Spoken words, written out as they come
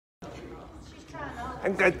I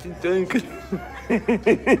got you drink. Yes,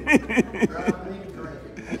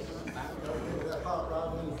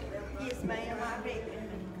 ma'am, I bet.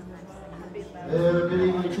 Good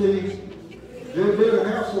evening to you. Good to be in the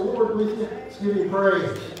house of the Lord with you. Let's give him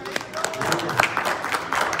praise.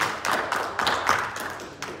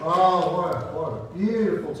 Oh, what a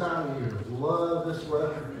beautiful time of year. Love this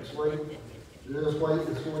weather. Just wait.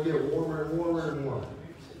 It's going to get warmer and warmer and warmer.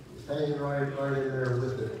 It's hanging right in there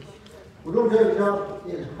with it. We're going to go to God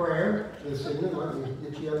in prayer this evening. Let me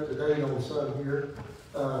get you up to date on some here.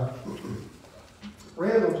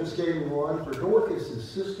 Randall just gave me one for Dorcas'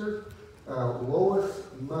 sister, Lois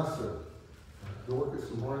Musser. Dorcas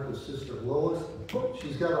and Martha's sister, Lois.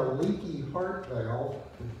 She's got a leaky heart valve,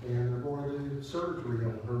 and they're going to do surgery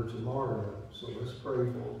on her tomorrow. So let's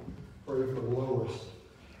pray for Lois.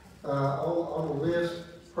 On the list,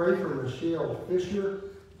 pray for Michelle Fisher.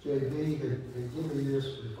 JB had given me this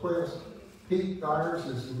request. Pete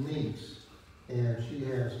Dyers' niece, and she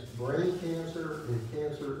has brain cancer and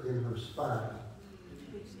cancer in her spine.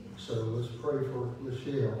 So let's pray for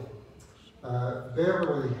Michelle.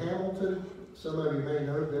 Beverly Hamilton. Some of you may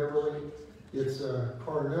know Beverly. It's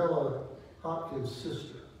Carnella Hopkins'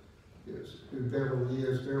 sister, is who Beverly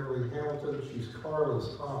is. Beverly Hamilton. She's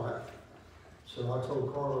Carla's aunt. So I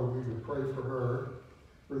told Carla we would pray for her.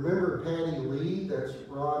 Remember Patty Lee? That's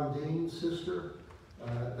Ron Dean's sister.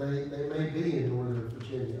 They may be in Northern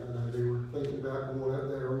Virginia. I know they were thinking about going up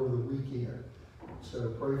there over the weekend. So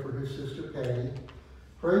pray for his sister Patty.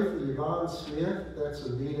 Pray for Yvonne Smith. That's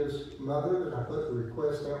Anita's mother that I put the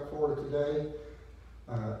request out for today.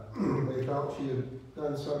 They thought she had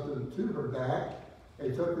done something to her back.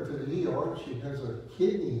 They took her to the ER. She has a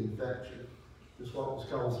kidney infection. That's what was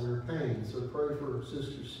causing her pain. So pray for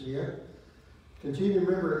Sister Smith. Continue to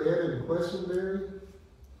remember Evan Questenberry.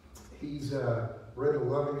 He's Brenda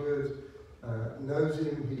Lovingood knows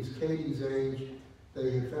him. He's Katie's age.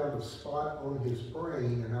 They had found a spot on his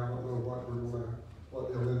brain, and I don't know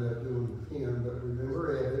what they'll end up doing with him. But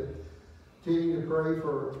remember Evan. Continue to pray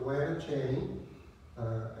for Lana Channing.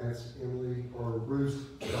 That's Emily or Ruth's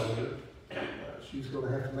daughter. She's going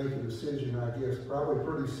to have to make a decision, I guess, probably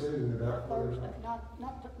pretty soon about whether Thursday, not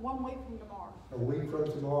 1 week from tomorrow. A week from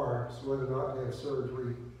tomorrow, so whether or not to have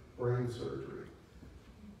surgery, brain surgery.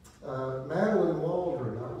 Madeline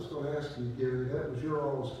Waldron, I was going to ask you, Gary, that was your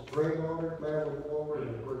all's granddaughter, Madeline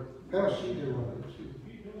Waldron. How's she doing?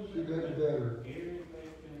 She getting better?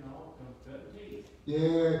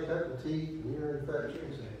 Yeah, cutting teeth, ear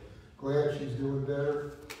infections. Glad she's doing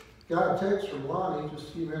better. Got a text from Lonnie just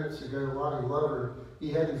a few minutes ago. Lonnie Lover, he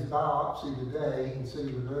had his biopsy today and said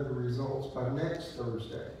he would know the results by next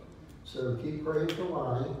Thursday. So keep praying for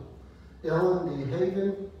Lonnie. Ellen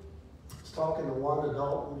DeHaven was talking to Wanda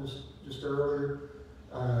Dalton just earlier.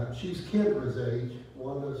 She's Kendra's age,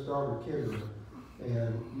 Wanda's daughter Kendra,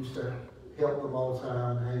 and used to help them all the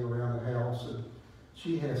time, hang around the house. And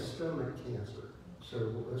she has stomach cancer. So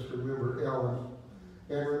let's remember Ellen.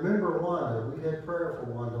 And remember Wanda. We had prayer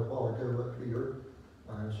for Wanda a while ago up here.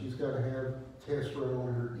 She's got to have tests run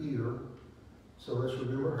on her ear. So let's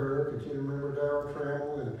remember her. Continue to remember Darryl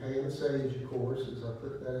Trammell and Pam Sage, of course, as I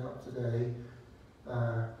put that out today.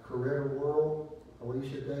 Coretta Worrell,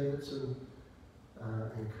 Alicia Davidson,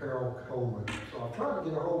 and Carol Coleman. So I've tried to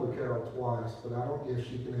get a hold of Carol twice, but I don't guess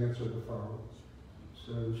she can answer the phone.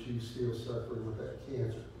 So she's still suffering with that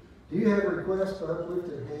cancer. Do you have requests for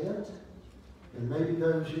uplifted hands? And maybe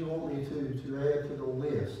those you want me to add to the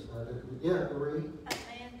list. Yeah, Marie?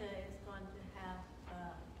 Amanda is going to have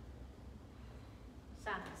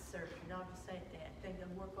sinus surgery. I'll just say that. They're going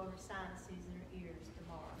to work on her sinuses in her ears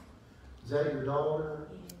tomorrow. Is that your daughter?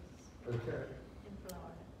 Yes. Okay. In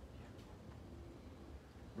Florida.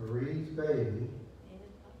 Marie's baby.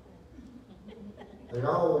 Yeah. They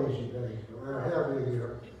always your baby, no matter how big you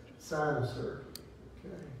are. Sinus surgery.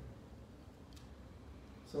 Okay.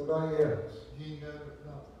 Somebody else. Gene does it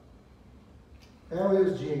not. How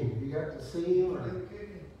is Gene? You got to see him?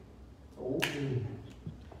 Oh, Gene.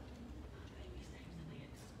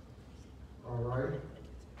 All right.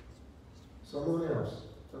 Someone else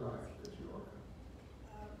tonight that you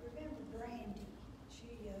are. Remember Brandy? She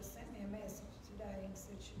sent me a message today and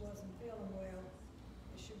said she wasn't feeling well,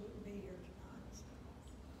 and she wouldn't be here tonight. So.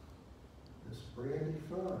 Miss Brandy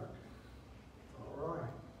Funk. All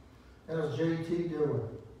right. How's JT doing?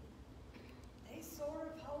 He's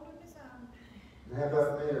sort of holding his own. And how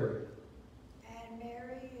about Mary? And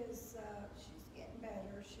Mary is, she's getting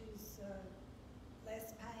better. She's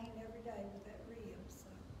less pain every day with that rib, so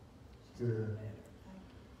she's Good. getting better. Thank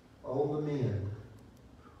you. On the mend.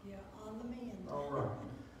 Yeah, on the mend. All right.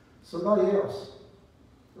 Somebody else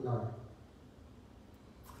tonight.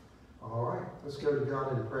 All right, let's go to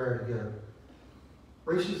God in prayer together.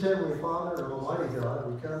 Gracious Heavenly Father and Almighty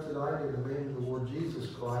God, we come tonight in the name of the Lord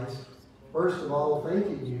Jesus Christ. First of all,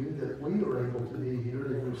 thanking you that we are able to be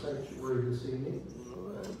here in your sanctuary this evening.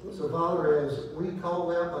 So, Father, as we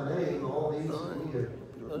call out by name all these that we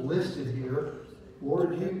have listed here,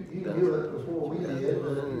 Lord, you knew it before we did,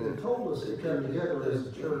 but you told us to come together as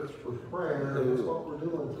a church for prayer, and that's what we're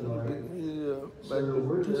doing tonight. So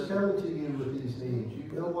we're just coming to you with these needs.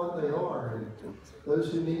 You know what they are, and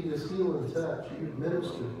those who need this healing touch, you've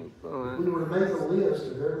ministered. If we were to make a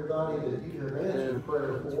list of everybody that you have answered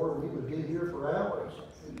prayer for, we would be here for hours,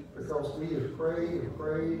 because we have prayed,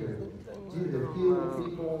 and you have healed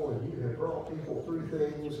people, and you have brought people through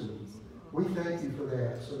things, and we thank you for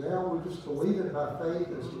that. So now we're just believing by faith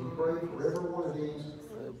as we pray for every one of these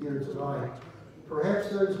here tonight. Perhaps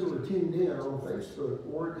those who are tuned in on Facebook,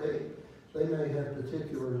 Lord, they may have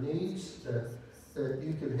particular needs that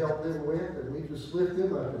you can help them with, and we just lift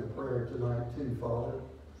them up in prayer tonight too, Father.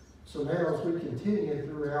 So now as we continue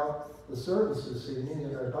throughout the service this evening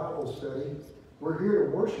in our Bible study, we're here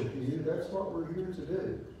to worship you. That's what we're here to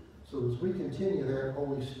do. So as we continue that,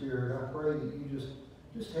 Holy Spirit, I pray that you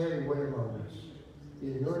just have your way among us.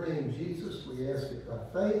 In your name, Jesus, we ask it by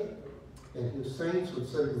faith, and his saints would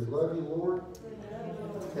say, we love you, Lord.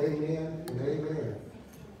 Amen and amen.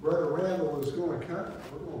 Brother Randall is going to come.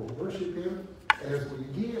 We're going to worship him as we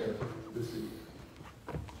give this evening.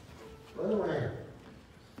 Brother Randall.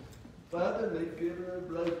 Father, they give her a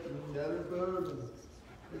blessing, not a burden.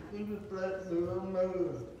 They give us blessing on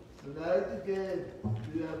more. Tonight again,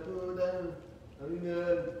 we have pulled down on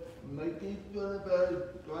God. Make each one of us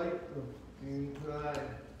grateful in Christ.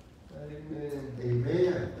 Amen.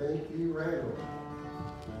 Amen. Thank you, Randall.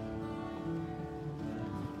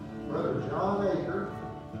 Brother John Aker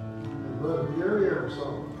and Brother Gary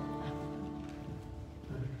Everson.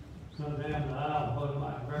 Come down the aisle, put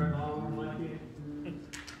my grab my arm like it.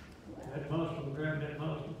 That muscle, grab that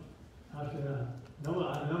muscle. I said, no,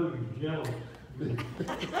 I know you're jealous. I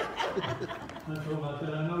told him, I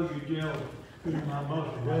said, I know you're jealous. My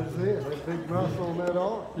muscle. That's it. That big muscle on that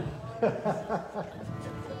arm.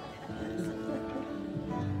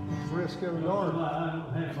 Briscoe and arm. I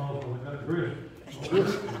don't have muscle. I got wrist.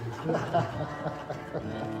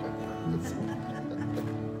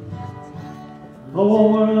 A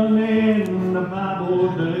woman in the Bible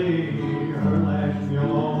day, her last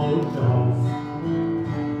meal almost gone.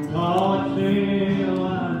 God said,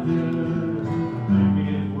 Elijah, make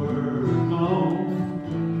his word known.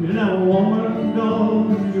 You know, woman,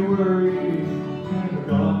 don't you worry,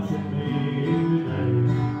 God sent me today.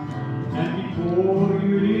 And before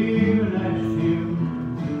you even ask him,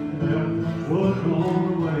 help was on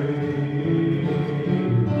the way.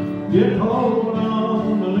 Just hold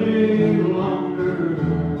on a little longer,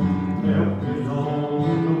 help is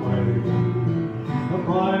on the way. A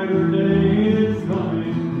brighter day is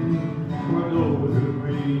coming for those who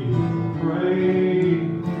read and pray.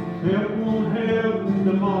 Help won't help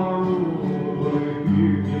tomorrow if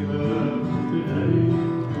you give up today.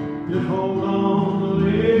 Just hold on a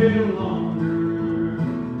little longer,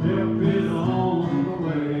 help is on the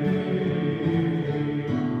way.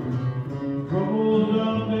 Troubles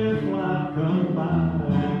of this life come by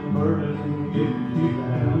and burden gets you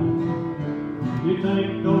down. You think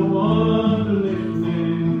no one's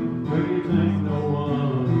listening, but you think no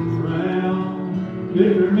one's around.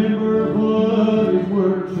 Just remember what his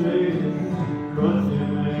word says, trust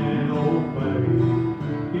him and obey.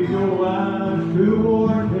 Keep your eyes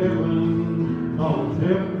toward heaven, cause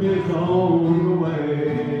help is on the way.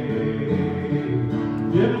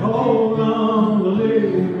 Just hold on a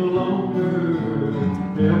little longer,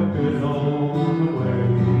 help is on the way.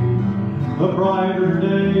 A brighter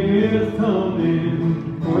day is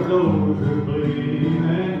coming for those who believe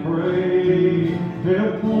and pray.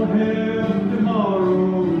 Help won't help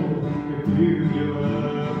tomorrow if you give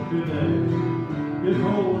up today. Just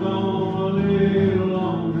hold on a little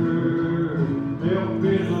longer, help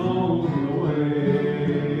is on the way.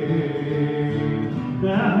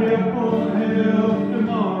 Now help won't help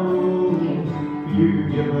tomorrow if you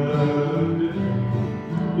give up today.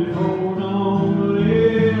 Just hold on a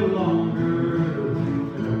little longer,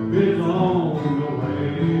 help is on the way.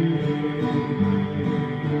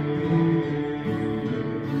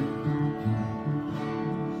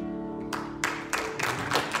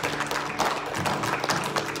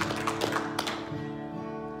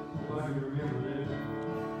 Everybody remember this?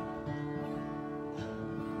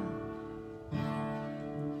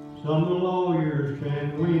 Some lawyers can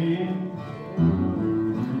win,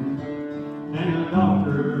 and the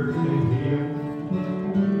doctors can heal.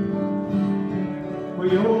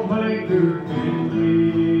 where your banker can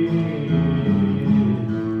live.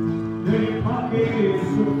 Then your pockets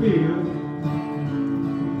are filled,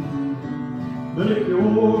 but if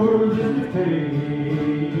yours is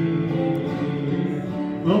decayed,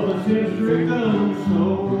 love a sin-stricken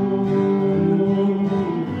soul,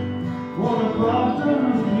 what a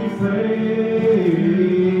problems you face.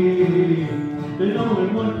 There's only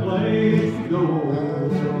one place to go.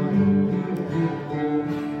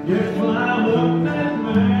 Just climb up that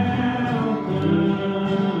mountain,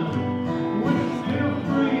 which still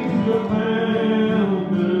springs a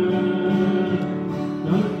fountain,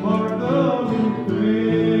 the spark of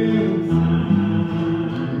infinite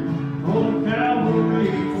on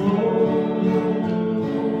Calvary floor.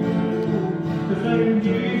 The same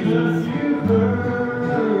Jesus you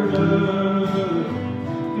heard of,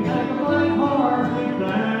 he had a black heart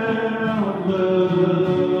without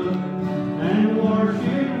love, and washed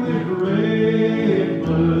it with red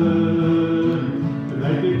blood to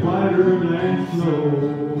make it whiter than snow.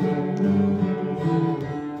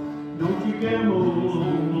 Don't you gamble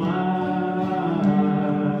on life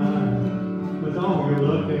with all your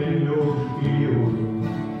luck and your skill,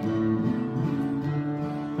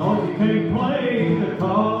 'cause you can't play the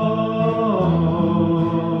card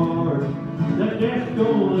that death's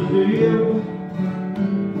gonna deal.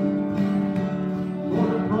 What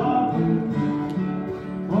a problem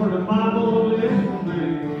for the Bible is me.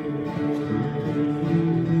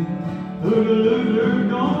 Who the loser's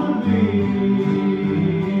gonna be?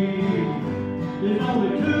 There's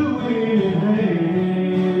only two winning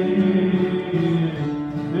hands,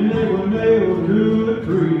 and they were nailed to a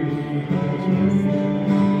tree.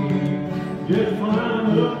 Just climb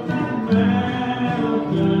up that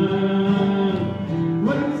mountain,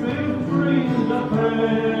 when sin springs a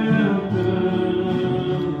fountain,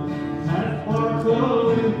 that sparkle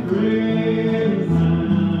in crimson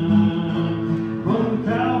from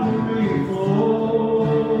Calvary floor.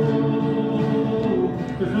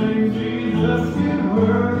 The same Jesus you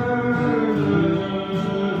heard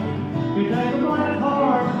of, he take a black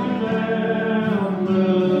heart without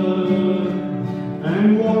love, and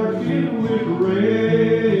wash it with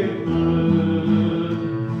red blood,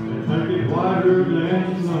 and make it whiter than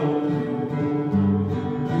snow.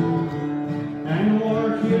 And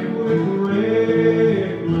wash it with red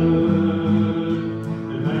blood,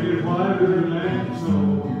 and make it whiter than snow.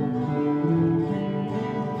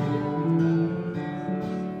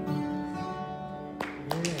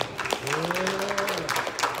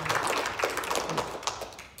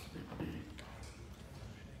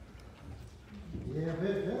 Yeah,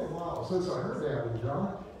 it's been a while since I heard that one, John.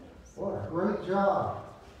 What a great job.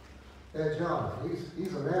 That John,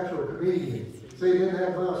 he's a natural comedian. See, he didn't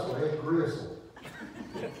have muscle, he had gristle.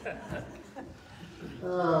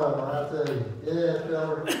 Oh, I tell you, yeah,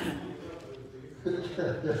 fella.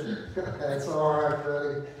 That's all right,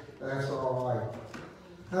 buddy. That's all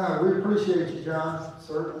right. We appreciate you, John.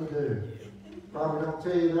 Certainly do. Probably don't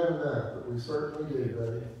tell you that enough, but we certainly do,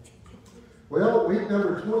 buddy. Well, week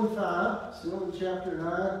number 25, still in chapter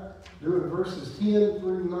 9, doing verses 10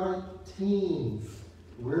 through 19.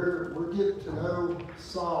 We're getting to know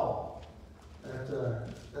Saul, that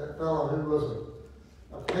fellow who was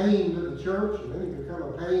a pain to the church, and then he became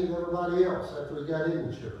a pain to everybody else after he got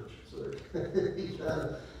in the church. So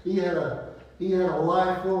he had a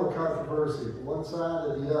life full of controversy from one side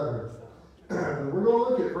to the other. But we're going to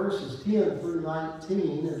look at verses 10 through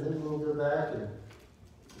 19, and then we'll go back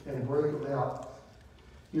and break them out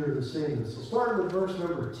here this evening. So start with verse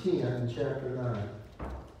number 10 in chapter 9.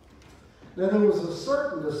 Now there was a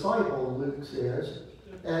certain disciple, Luke says,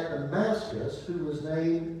 at Damascus who was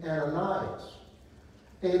named Ananias.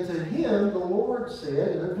 And to him the Lord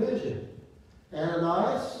said in a vision,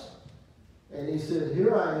 Ananias? And he said,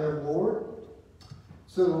 Here I am, Lord.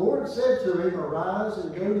 So the Lord said to him, Arise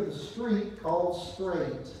and go to the street called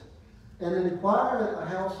Straight, and inquire at the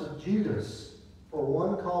house of Judas for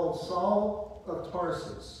one called Saul of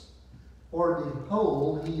Tarsus. For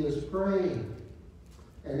behold, he is praying.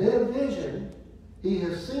 And in a vision, he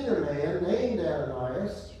has seen a man named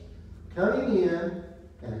Ananias coming in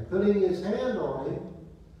and putting his hand on him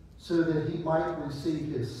so that he might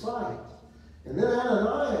receive his sight. And then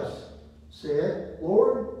Ananias said,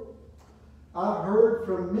 Lord, I've heard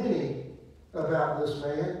from many about this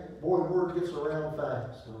man. Boy, the word gets around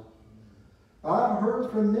fast. I've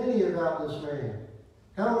heard from many about this man,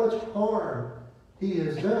 how much harm he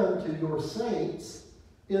has done to your saints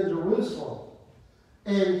in Jerusalem.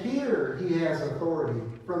 And here he has authority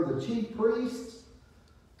from the chief priests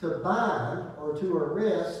to bind or to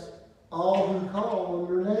arrest all who call on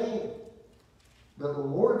your name. But the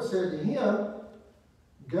Lord said to him,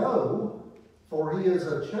 Go, for he is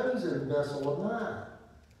a chosen vessel of mine,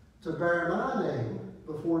 to bear my name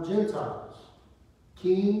before Gentiles,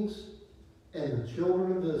 kings, and the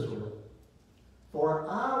children of Israel. For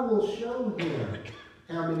I will show him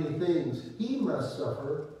how many things he must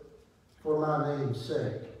suffer for my name's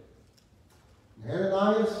sake.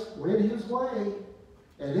 Ananias went his way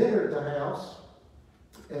and entered the house,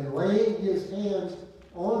 and laying his hands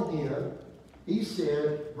on him, he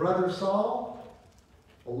said, Brother Saul,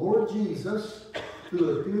 the Lord Jesus,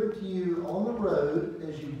 who appeared to you on the road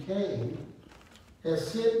as you came,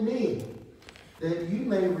 has sent me, that you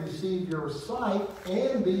may receive your sight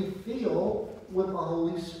and be filled with the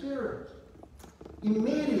Holy Spirit.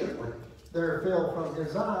 Immediately there fell from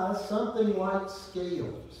his eyes something like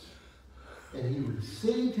scales, and he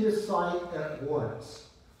received his sight at once,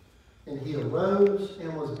 and he arose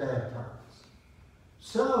and was baptized.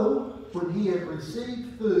 So, when he had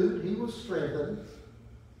received food, he was strengthened,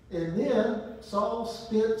 and then Saul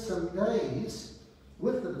spent some days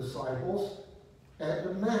with the disciples at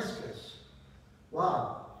Damascus.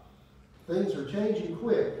 Wow, things are changing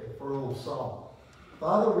quick for old Saul.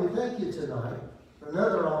 Father, we thank you tonight for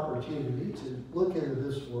another opportunity to look into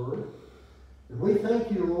this word. And we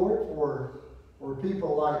thank you, Lord, for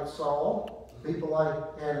people like Saul, people like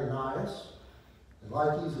Ananias, and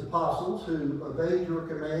like these apostles who obeyed your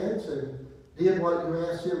commands and did what you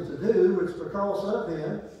asked them to do. It's because of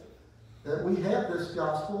them that we have this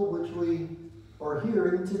gospel which we are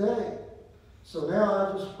hearing today. So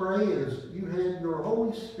now I just pray as you had your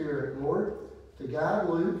Holy Spirit, Lord, to guide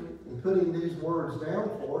Luke in putting these words down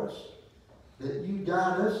for us, that you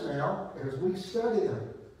guide us now as we study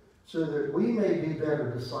them, so that we may be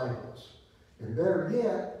better disciples. And better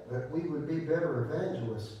yet, that we would be better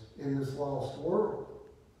evangelists in this lost world.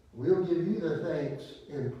 We'll give you the thanks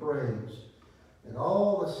and praise. And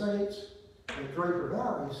all the saints in Draper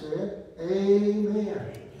Valley said,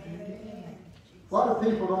 Amen. Amen. A lot of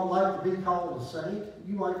people don't like to be called a saint.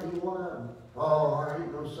 You might be one of them. Oh, I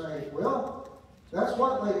ain't no saint. Well, that's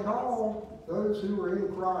what they call those who are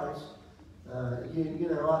in Christ. You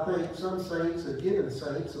know, I think some saints have given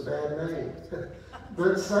saints a bad name.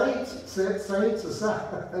 But saints, set saints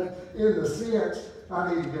aside in the sense,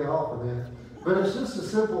 I need to get off of that. But it's just a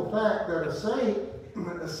simple fact that a saint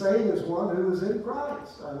is one who is in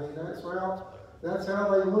Christ. I mean, that's how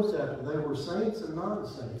they looked at them. They were saints and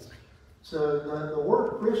non-saints. So the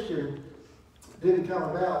word Christian didn't come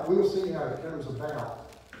about. We'll see how it comes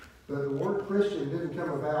about. But the word Christian didn't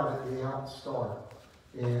come about at the outstart.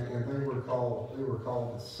 And they were called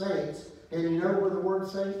the saints. And you know where the word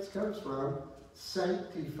saints comes from?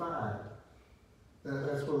 Sanctified.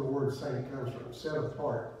 That's where the word saint comes from. Set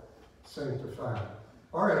apart, sanctified.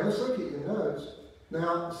 All right, let's look at your notes.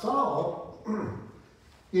 Now, Saul,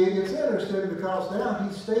 it's interesting because now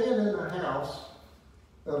he's staying in the house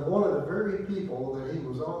of one of the very people that he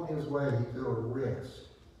was on his way to arrest.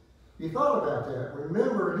 You thought about that.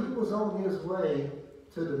 Remember, he was on his way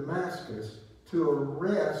to Damascus to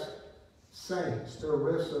arrest saints, to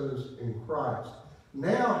arrest those in Christ.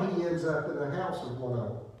 Now he ends up in the house of one of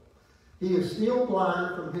them. He is still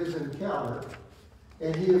blind from his encounter,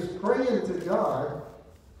 and he is praying to God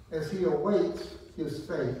as he awaits his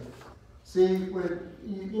fate. See, when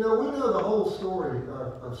we know the whole story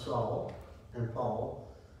of Saul and Paul,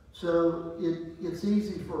 so it's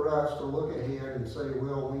easy for us to look ahead and say,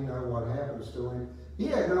 well, we know what happens to him. He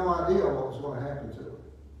had no idea what was going to happen to him.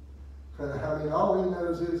 I mean, all he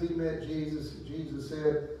knows is he met Jesus. Jesus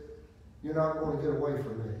said, you're not going to get away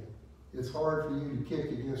from me. It's hard for you to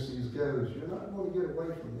kick against these goats. You're not going to get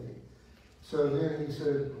away from me. So then he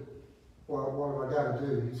said, well, what have I got to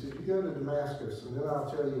do? He said, you go to Damascus, and then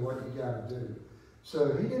I'll tell you what you got to do.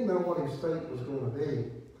 So he didn't know what his fate was going to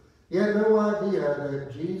be. He had no idea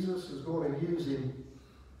that Jesus was going to use him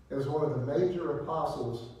as one of the major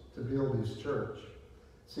apostles to build his church.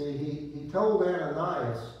 See, he told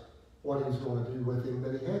Ananias what he's going to do with him,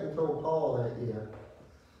 but he hadn't told Paul that yet.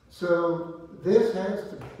 So this had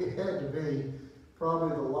to be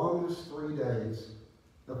probably the longest 3 days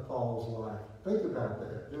of Paul's life. Think about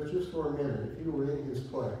that, just for a minute, if you were in his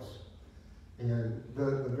place. And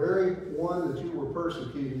the very one that you were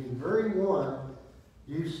persecuting, the very one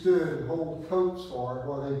you stood and hold coats for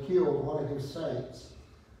while they killed one of his saints,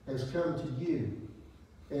 has come to you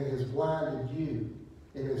and has blinded you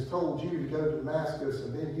and has told you to go to Damascus,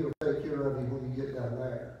 and then he'll take care of you when you get down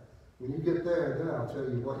there. When you get there, then I'll tell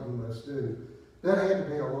you what you must do. That had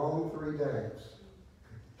to be a long 3 days.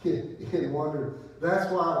 You wonder,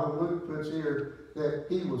 that's why when Luke puts here that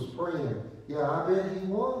he was praying, yeah, I bet he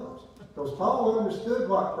was. Because Paul understood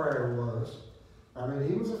what prayer was. I mean,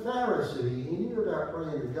 he was a Pharisee. He knew about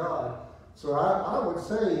praying to God. So I would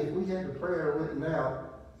say if we had the prayer written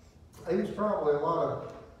out, there was probably a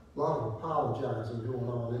lot of apologizing going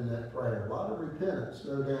on in that prayer. A lot of repentance,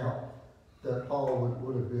 no doubt, that Paul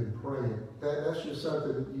would have been praying. That's just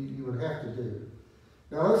something you would have to do.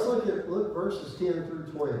 Now let's look at verses 10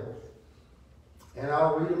 through 12. And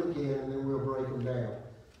I'll read them again, and then we'll break them down.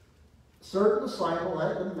 A certain disciple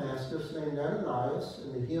at Damascus named Ananias,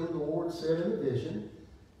 and to him the Lord said in a vision,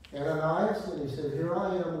 Ananias, and he said, Here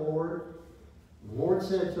I am, Lord. The Lord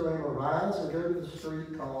said to him, Arise and go to the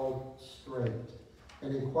street called Straight,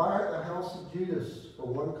 and inquire at the house of Judas for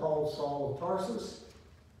one called Saul of Tarsus,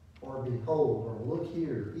 for behold, or look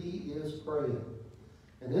here, he is praying.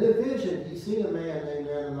 And in a vision he seen a man named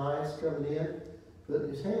Ananias coming in, putting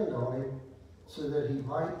his hand on him, so that he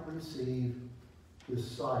might receive his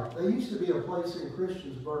sight. There used to be a place in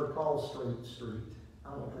Christiansburg called Straight Street.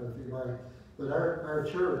 I don't know if anybody, but our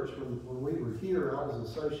church, when we were here, I was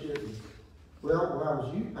associate. Well, when I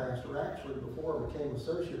was youth pastor, actually, before I became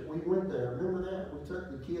associate, we went there. Remember that? We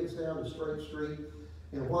took the kids down to Straight Street,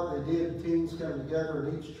 and what they did, the teens come together,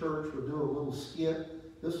 and each church would do a little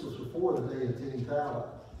skit. This was before the day of Teen Talent.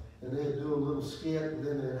 And they'd do a little skit, and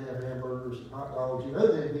then they'd have hamburgers and hot dogs. You know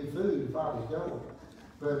there'd be food if I was going.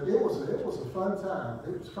 But it was a fun time.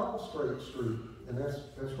 It was called Straight Street, and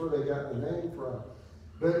that's where they got the name from.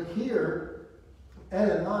 But here,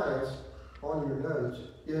 Ananias, on your notes,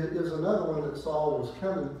 is another one that Saul was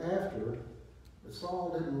coming after. But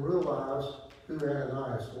Saul didn't realize who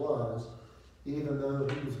Ananias was, even though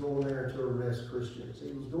he was going there to arrest Christians.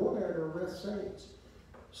 He was going there to arrest saints.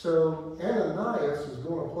 So Ananias is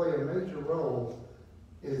going to play a major role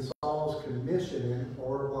in Saul's commissioning,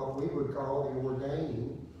 or what we would call the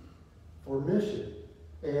ordaining for mission.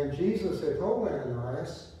 And Jesus had told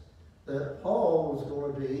Ananias that Paul was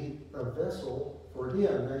going to be a vessel for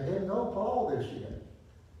him. They hadn't known Paul this yet.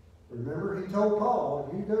 Remember, he told Paul,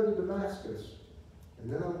 you go to Damascus, and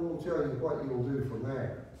then I'm going to tell you what you'll do from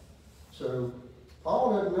there. So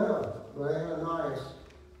Paul didn't know, but Ananias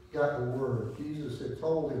got the word. Jesus had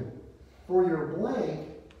told him, for your blank,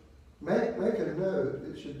 make a note,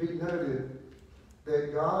 it should be noted,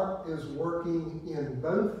 that God is working in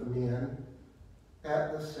both men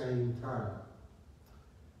at the same time.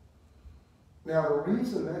 Now, the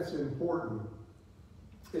reason that's important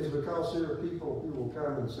is because there are people who will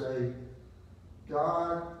come and say,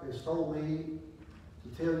 God has told me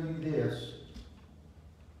to tell you this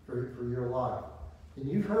for your life. And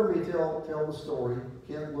you've heard me tell the story.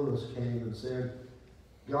 Kent Lewis came and said,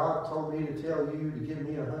 God told me to tell you to give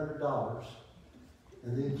me $100.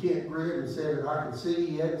 And then Kent grinned and said, I can see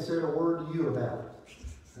he hadn't said a word to you about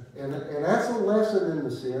it. And that's a lesson in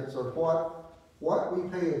the sense of what we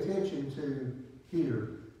pay attention to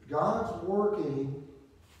here. God's working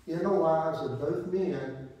in the lives of both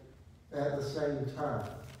men at the same time.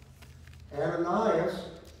 Ananias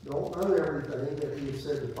don't know everything that he had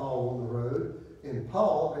said to Paul on the road. And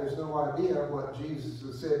Paul has no idea what Jesus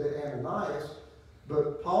has said to Ananias,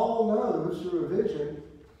 but Paul knows through a vision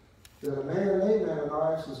that a man named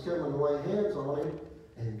Ananias is coming to lay hands on him,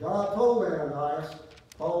 and God told Ananias,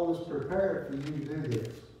 Paul was prepared for you to do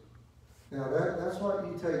this. Now that's what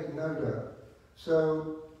you take note of.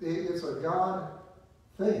 So it's a God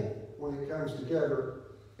thing when it comes together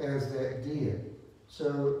as that did.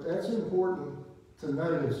 So that's important to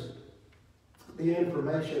notice the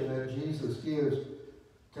information that Jesus gives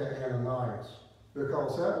to Ananias,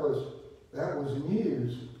 because that was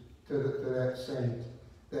news to that saint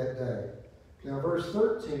that day. Now verse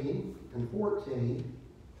 13 and 14,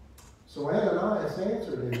 so Ananias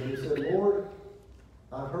answered him and he said, Lord,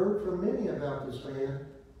 I've heard from many about this man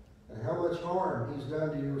and how much harm he's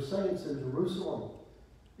done to your saints in Jerusalem.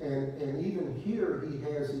 And even here he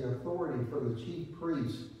has the authority from the chief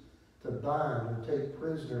priest to bind or take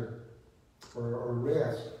prisoner or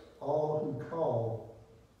arrest all who call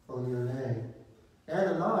on your name.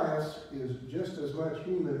 Ananias is just as much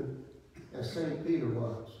human as St. Peter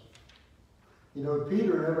was. You know,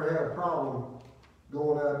 Peter never had a problem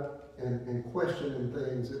going up and questioning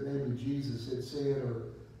things that maybe Jesus had said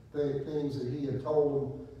or things that he had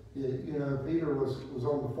told him. You know, Peter was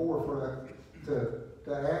on the forefront to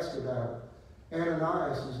ask about it.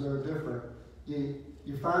 Ananias is no different.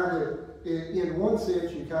 You find it, in one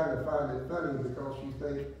sense, you kind of find it funny because you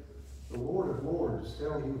think, the Lord of Lords is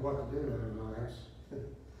telling you what to do, Ananias.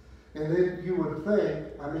 And then you would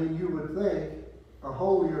think a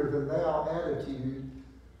holier-than-thou attitude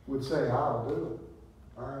would say, I'll do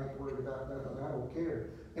it. I ain't worried about nothing. I don't care.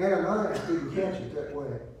 Ananias didn't catch it that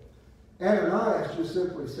way. Ananias just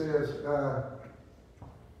simply says,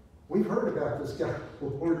 we've heard about this guy,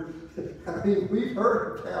 Lord. I mean, we've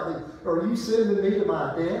heard about him. Are you sending me to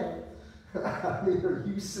my death? I mean, are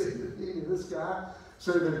you sending me to this guy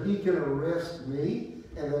so that he can arrest me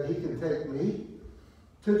and that he can take me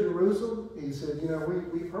to Jerusalem? He said, you know,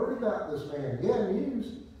 we've heard about this man. Yeah,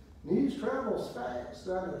 news travels fast,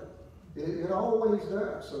 doesn't it? It always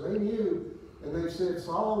does. So they knew, and they said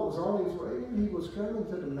Saul was on his way, and he was coming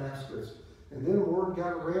to Damascus. And then word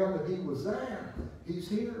got around that he was there. He's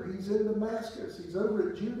here. He's in Damascus. He's over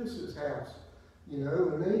at Judas's house. You know,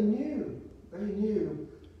 and they knew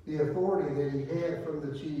the authority that he had from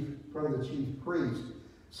the chief priest.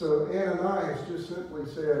 So Ananias just simply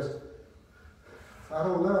says, I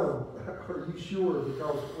don't know. Are you sure?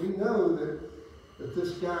 Because we know that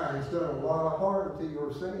this guy has done a lot of harm to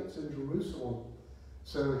your saints in Jerusalem.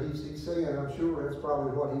 So he's saying, I'm sure that's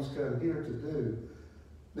probably what he's come here to do.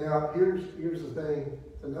 Now, here's the thing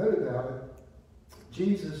to note about it.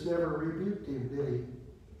 Jesus never rebuked him, did he?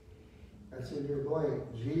 That's in your blank.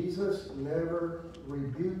 Jesus never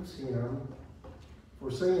rebukes him for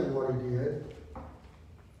saying what he did.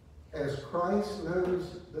 As Christ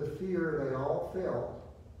knows the fear they all felt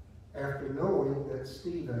after knowing that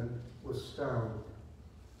Stephen was stoned.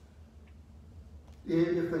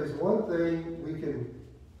 If there's one thing we can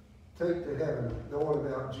take to heaven knowing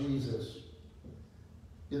about Jesus,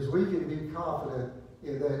 is we can be confident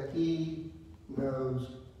in that he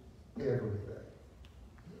knows everything.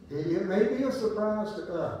 It may be a surprise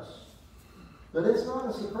to us, but it's not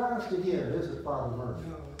a surprise to him, is it, Father Murphy?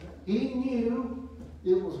 He knew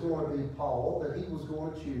it was going to be Paul that he was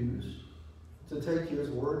going to choose to take his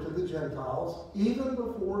word to the Gentiles, even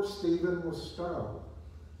before Stephen was stoned.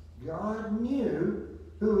 God knew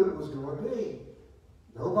who it was going to be.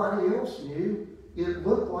 Nobody else knew. It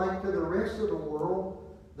looked like to the rest of the world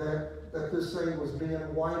that this thing was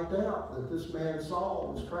being wiped out, that this man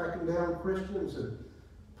Saul was tracking down Christians and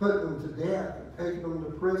putting them to death and taking them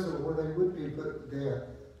to prison where they would be put to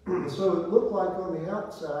death. So it looked like on the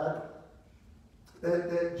outside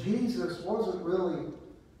that Jesus wasn't really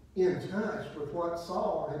in touch with what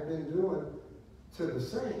Saul had been doing to the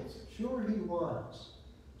saints. Sure he was.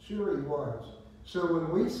 Sure he was. So when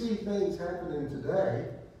we see things happening today,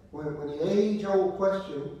 when the age-old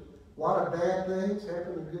question, why do bad things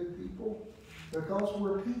happen to good people? Because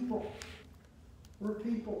we're people. We're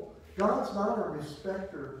people. God's not a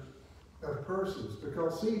respecter of persons.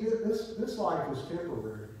 Because, see, this life is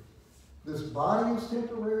temporary. This body is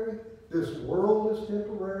temporary. This world is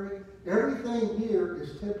temporary. Everything here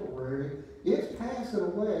is temporary. It's passing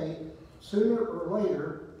away sooner or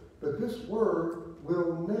later, but this word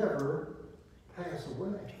will never pass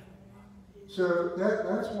away. So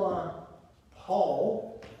that's why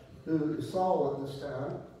Paul, who is Saul at this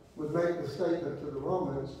time, would make the statement to the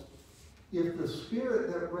Romans, if the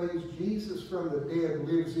Spirit that raised Jesus from the dead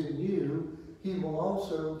lives in you, he will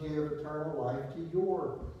also give eternal life to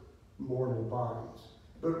your mortal bodies.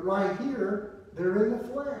 But right here, they're in the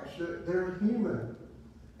flesh. They're human.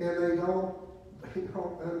 And they don't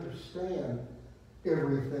understand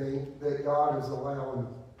everything that God is allowing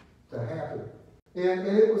to happen. And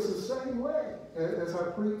it was the same way as I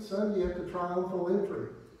preached Sunday at the triumphal entry.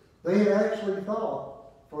 They had actually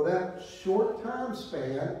thought, for that short time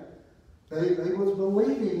span, they was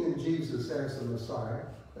believing in Jesus as the Messiah.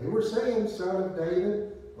 They were saying, Son of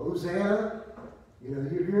David, Hosanna, you're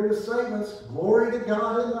here to save us. Glory to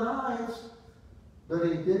God in the highest. But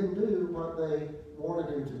he didn't do what they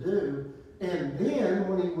wanted him to do. And then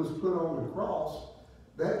when he was put on the cross,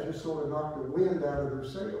 that just sort of knocked the wind out of their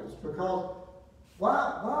sails. Because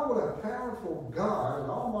why would a powerful God, an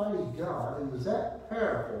almighty God, who was that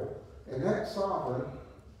powerful and that sovereign,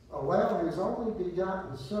 allow his only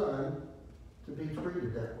begotten Son to be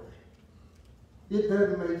treated that way? It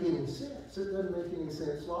doesn't make any sense. It doesn't make any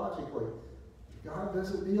sense logically. God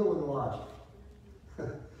doesn't deal in logic.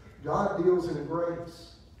 God deals in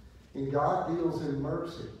grace. And God deals in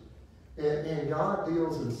mercy. And God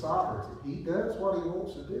deals in sovereignty. He does what he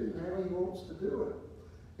wants to do, how he wants to do it.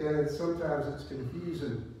 And sometimes it's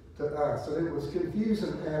confusing to us. And it was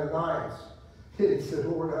confusing to Ananias. He said,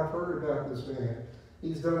 Lord, I've heard about this man.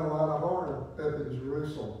 He's done a lot of harm up in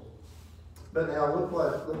Jerusalem. But now look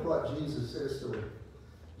what Jesus says to him.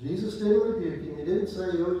 Jesus didn't rebuke him. He didn't say,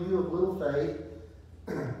 oh, you of little faith.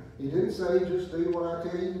 He didn't say, just do what I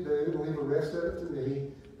tell you to do and leave the rest of it to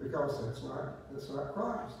me, because that's not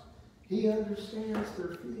Christ. He understands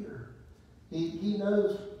their fear. He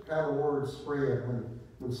knows how the word spread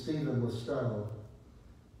when Stephen was stoned.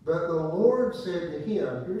 But the Lord said to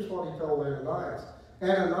him, here's what he told Ananias.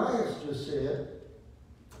 Ananias just said,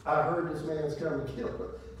 I heard this man's come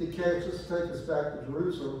to catch us, take us back to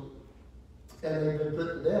Jerusalem. and they've been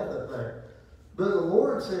put to death up there. But the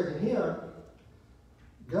Lord said to him,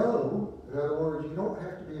 go. In other words, you don't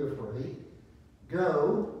have to be afraid.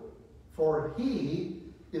 Go, for he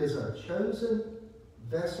is a chosen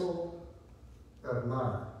vessel of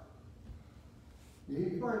mine.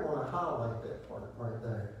 You might want to highlight that part right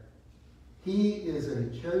there. He is a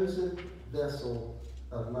chosen vessel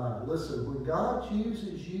of mine. Listen, when God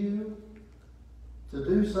chooses you to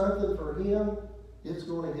do something for him, it's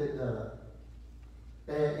going to get done.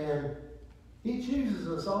 And he chooses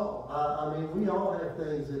us all. I mean, we all have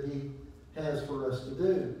things that he has for us to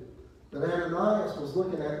do. But Ananias was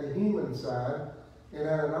looking at the human side, and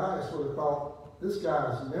Ananias would have thought, this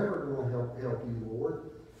guy is never going to help you,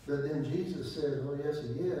 Lord. But then Jesus said, well, yes,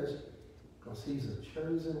 he is, because he's a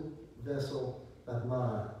chosen vessel of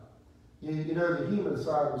mine. You know, the human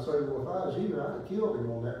side would say, well, if I was you, I'd have killed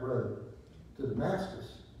him on that road to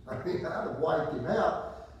Damascus. I mean, I'd have wiped him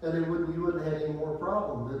out, and you wouldn't have any more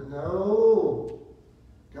problem. But no,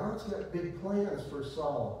 God's got big plans for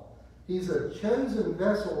Saul. He's a chosen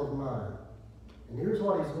vessel of mine. And here's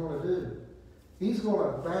what he's going to do. He's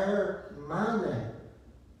going to bear my name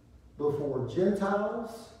before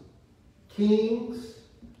Gentiles, kings.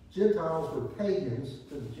 Gentiles were pagans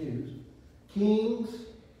to the Jews. Kings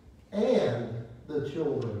and the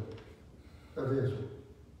children of Israel.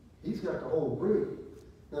 He's got the whole group.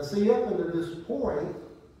 Now see, up until this point,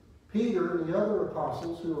 Peter and the other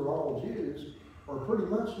apostles, who are all Jews, are pretty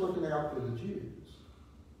much looking out for the Jews.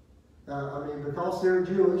 I mean, because they're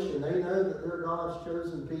Jewish and they know that they're God's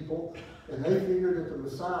chosen people, and they figure that the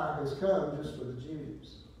Messiah has come just for the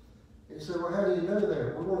Jews. And you say, well, how do you know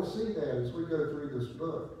that? We're going to see that as we go through this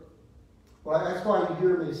book. Well, that's why you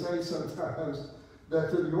hear me say sometimes that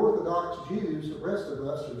to the Orthodox Jews, the rest of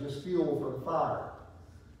us are just fuel for the fire.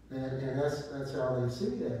 And that's how they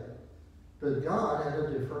see that. But God had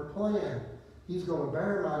a different plan. He's going to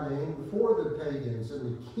bear my name before the pagans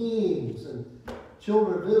and the kings and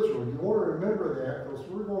children of Israel. You want to remember that, because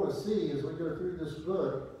we're going to see as we go through this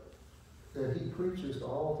book that he preaches to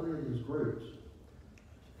all three of these groups.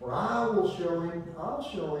 For I'll show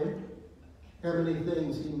him how many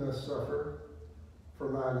things he must suffer for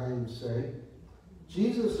my name's sake.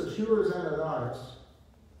 Jesus assures Ananias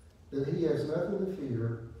that he has nothing to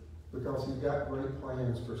fear because he's got great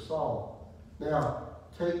plans for Saul. Now,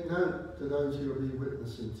 take note to those who will be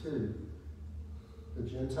witnessing too. The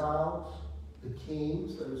Gentiles, the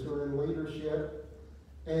kings, those who are in leadership,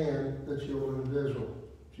 and the children of Israel.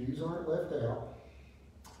 Jews aren't left out.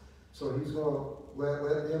 So he's going to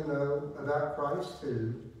let them know about Christ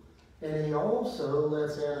too. And he also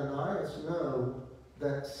lets Ananias know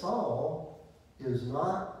that Saul is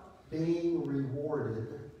not being rewarded.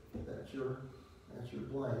 That's your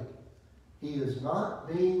blank. He is not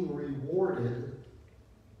being rewarded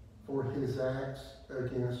for his acts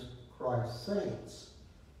against Christ's saints,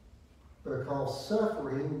 because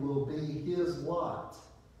suffering will be his lot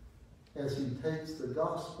as he takes the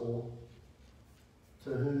gospel to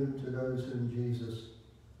those whom Jesus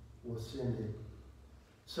was sending.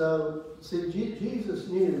 So, see, Jesus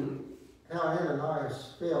knew how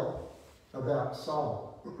Ananias felt about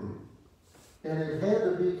Saul. And it had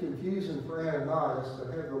to be confusing for Ananias to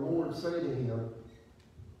have the Lord say to him,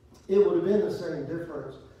 it would have been the same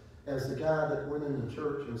difference as the guy that went into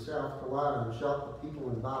church in South Carolina and shot the people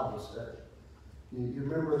in Bible study. You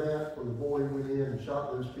remember that, when the boy went in and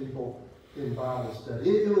shot those people in Bible study?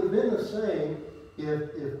 It would have been the same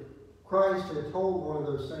if Christ had told one of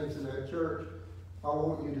those saints in that church, I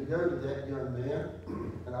want you to go to that young man,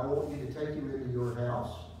 and I want you to take him into your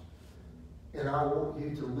house, and I want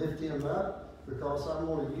you to lift him up, because I'm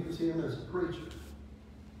going to use him as a preacher.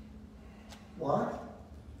 What?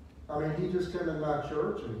 I mean, he just came in my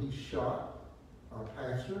church, and he shot our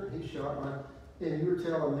pastor, and he shot my... And you're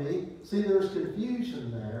telling me, see, there's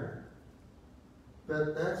confusion there,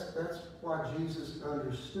 but that's why Jesus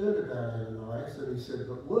understood about Ananias, and he said,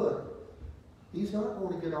 but look, he's not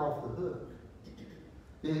going to get off the hook.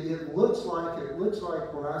 It looks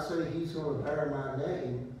like when I say he's going to bear my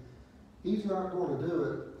name, he's not going to do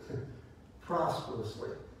it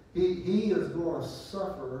prosperously. He is going to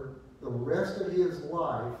suffer the rest of his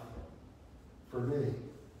life for me.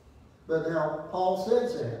 But now, Paul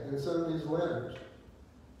says that in some of his letters.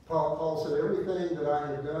 Paul said, everything that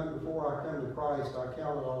I had done before I come to Christ, I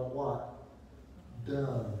counted all what?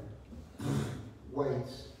 Done.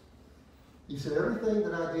 Waste. He said, everything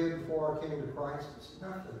that I did before I came to Christ is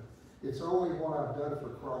nothing. It's only what I've done for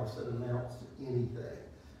Christ that amounts to anything.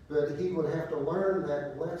 But he would have to learn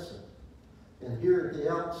that lesson. And here at the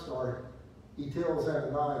outstart, he tells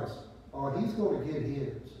Ananias, oh, he's going to get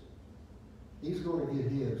his. He's going to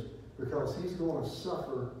get his. because he's going to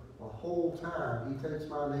suffer the whole time. He takes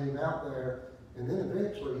my name out there, and then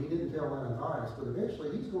eventually, he didn't tell Ananias, but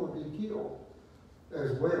eventually he's going to be killed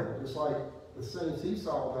as well. Just like the saints he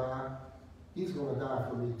saw die, he's going to die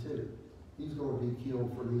for me too. He's going to be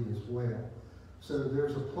killed for me as well. So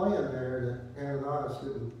there's a plan there that Ananias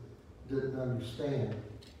didn't understand.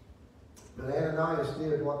 But Ananias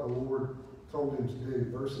did what the Lord told him to do,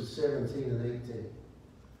 verses 17 and 18.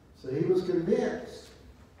 So he was convinced.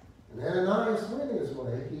 And Ananias went his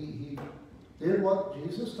way. He did what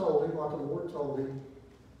Jesus told him, what the Lord told him.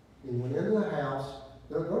 He went into the house.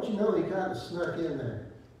 Don't you know he kind of snuck in there?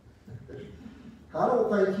 I don't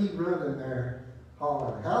think he run in there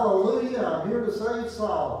hollering, "Hallelujah, I'm here to save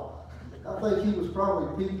Saul." I think he was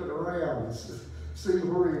probably peeping around to see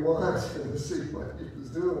where he was and to see what he was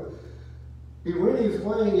doing. He went his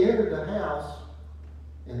way, he entered the house,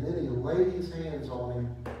 and then he laid his hands on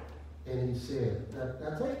him, and he said,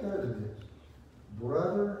 now take note of this,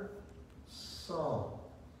 "Brother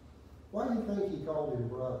Saul." Why do you think he called him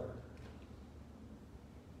brother?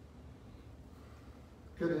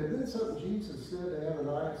 Could it have been something Jesus said to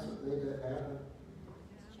Ananias that made that happen?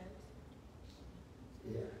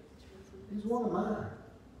 Yeah. He's one of mine.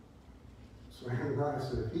 So Ananias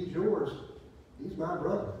said, if he's yours, he's my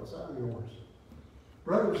brother, because I'm yours.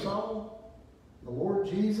 "Brother Saul, the Lord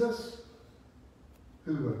Jesus,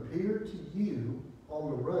 who appeared to you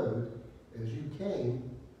on the road as you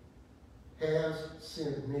came, has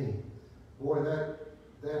sent me." Boy, that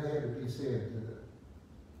had to be said, didn't it?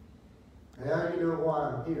 Now you know why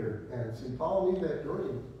I'm here. And see, Paul knew that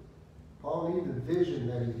dream. Paul knew the vision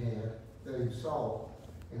that he had, that he saw.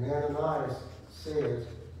 And Ananias says,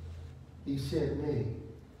 he sent me.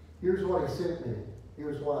 Here's why he sent me.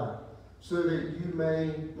 Here's why. So that you may,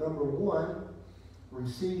 number one,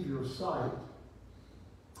 receive your sight,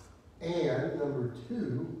 and number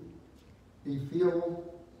two, be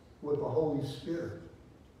filled with the Holy Spirit.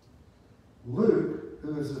 Luke,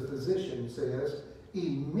 who is a physician, says,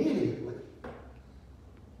 immediately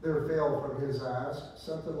there fell from his eyes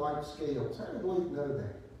something like scales. How did Luke know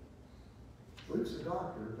that? Luke's a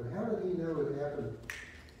doctor, but how did he know it happened?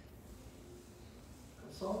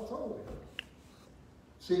 Saul told him.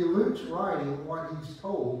 See, Luke's writing what he's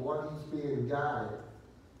told, what he's being guided.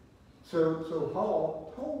 So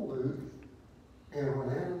Paul told Luke, and when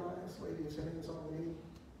Ananias laid his hands on me,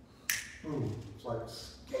 boom, it's like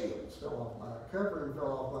scales fell off my eye, covering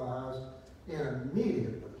fell off my eyes, and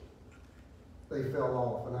immediately they fell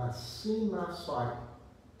off, and I seen my sight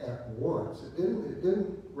at once. It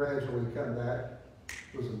didn't gradually come back.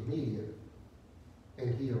 It was immediate.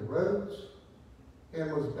 And he arose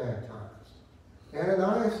and was baptized.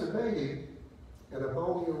 Ananias obeyed him, and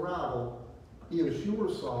upon the arrival, he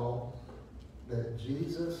assures Saul that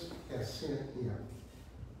Jesus has sent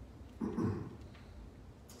him.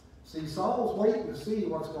 See, Saul's waiting to see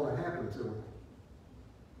what's going to happen to him.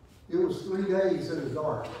 It was 3 days in the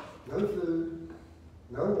dark. No food,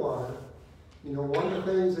 no water. You know, one of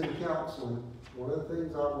the things in counseling, one of the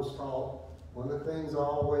things I was taught, one of the things I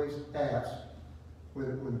always ask,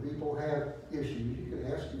 when people have issues, you can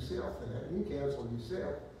ask yourself that, and you counsel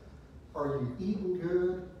yourself. Are you eating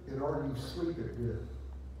good, and are you sleeping good?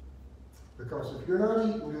 Because if you're not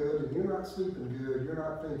eating good and you're not sleeping good, you're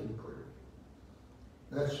not thinking clear.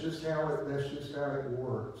 That's just how it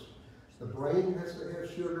works. The brain has to have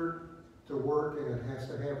sugar to work, and it has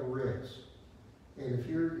to have rest. And if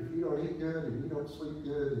you don't eat good and you don't sleep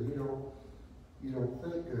good and you don't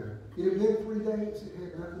think good, it had been 3 days. It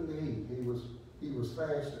had nothing to eat. He was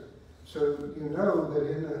fasting. So you know that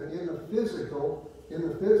in the physical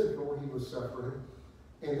he was suffering,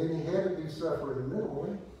 and then he had to be suffering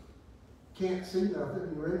mentally. Can't see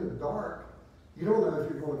nothing. You're in the dark. You don't know if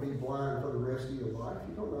you're going to be blind for the rest of your life.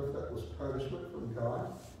 You don't know if that was punishment from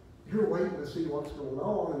God. You're waiting to see what's going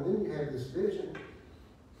on, and then you have this vision,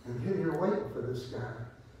 and then you're waiting for this guy.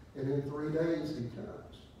 And in 3 days he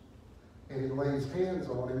comes, and he lays hands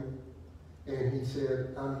on him, and he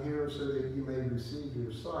said, I'm here so that you may receive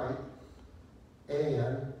your sight,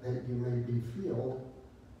 and that you may be filled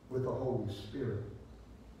with the Holy Spirit.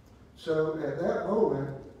 So at that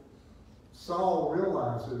moment, Saul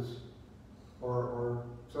realizes, or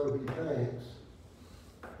so he thinks,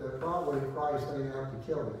 that probably Christ ain't out to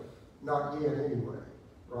kill him. Not yet anyway,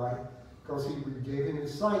 right? Because he gave him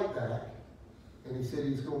his sight back, and he said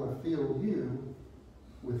he's going to fill you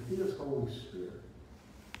with his Holy Spirit.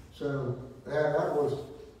 So that was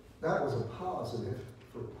a positive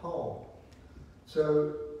for Paul.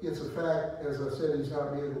 So it's a fact, as I said, he's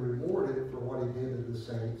not being rewarded for what he did to the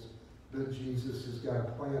saints, but Jesus has got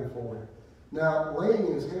a plan for him. Now,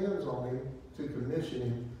 laying his hands on him to commission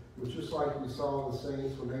him It was just like we saw the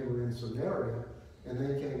saints when they were in Samaria, and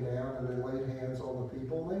they came down and they laid hands on the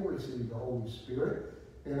people, and they received the Holy Spirit.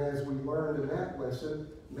 And as we learned in that lesson,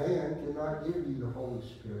 man cannot give you the Holy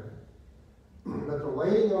Spirit. But the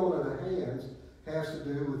laying on of the hands has to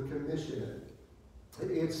do with commissioning.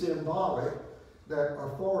 It's symbolic that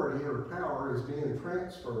authority or power is being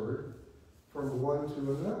transferred from one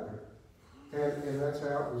to another. And that's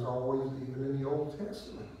how it was always even in the Old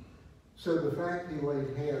Testament. So the fact he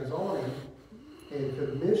laid hands on him and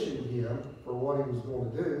commissioned him for what he was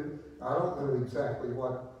going to do, I don't know exactly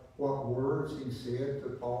what words he said to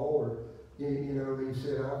Paul, or he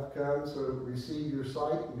said, I've come, so receive your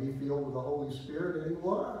sight and be filled with the Holy Spirit, and he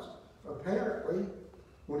was. Apparently,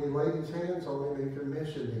 when he laid his hands on him and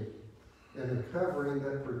commissioned him, and the covering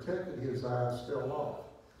that protected his eyes fell off.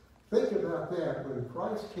 Think about that. When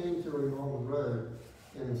Christ came to him on the road,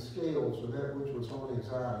 and the scales, or that which was on his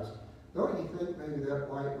eyes, don't you think maybe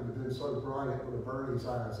that light would have been so bright it would have burned his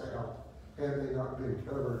eyes out had they not been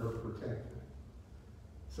covered or protected?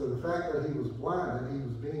 So the fact that he was blinded, he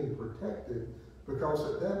was being protected, because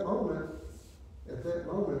at that moment,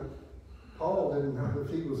 Paul didn't know if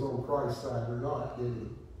he was on Christ's side or not, did he?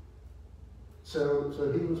 So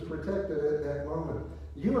he was protected at that moment.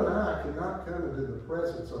 You and I cannot come into the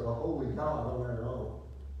presence of a holy God on our own.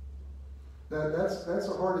 That's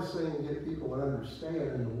the hardest thing to get people to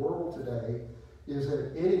understand in the world today, is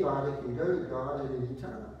that anybody can go to God at any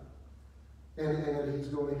time. And that he's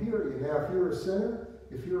going to hear you. Now, if you're a sinner,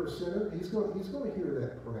 he's going to hear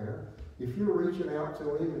that prayer. If you're reaching out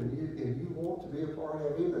to him and you want to be a part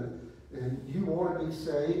of him and you want to be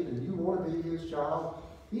saved and you want to be his child,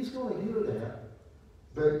 he's going to hear that.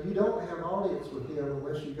 But you don't have audience with him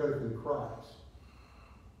unless you go through Christ.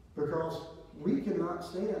 Because we cannot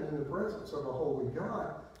stand in the presence of a holy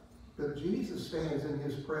God, but Jesus stands in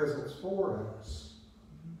his presence for us.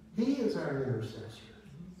 He is our intercessor.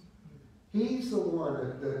 He's the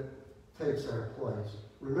one that takes our place.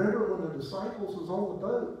 Remember when the disciples was on the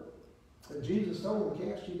boat, and Jesus told them,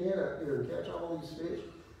 cast your net up here and catch all these fish,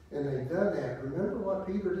 and they done that. Remember what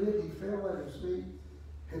Peter did? He fell at his feet,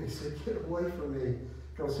 and he said, get away from me.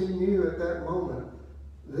 Because he knew at that moment,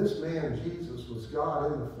 this man, Jesus, was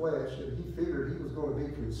God in the flesh, and he figured he was going to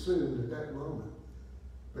be consumed at that moment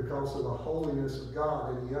because of the holiness of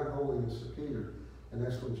God and the unholiness of Peter. And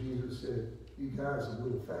that's when Jesus said, you guys have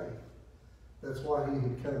little faith. That's what he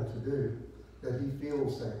had come to do, that he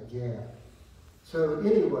fills that gap. So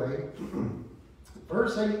anyway,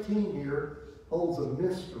 verse 18 here holds a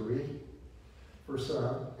mystery for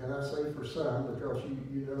some, and I say for some because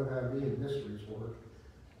you know how me and mysteries work.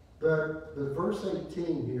 But the verse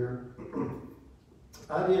 18 here,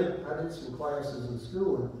 I did some classes in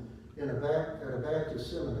school at a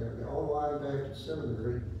Baptist seminary, an online Baptist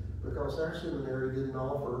seminary, because our seminary didn't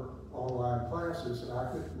offer online classes, and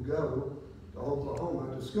I couldn't go to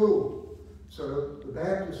Oklahoma to school. So the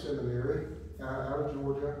Baptist seminary out of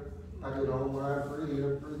Georgia, I did online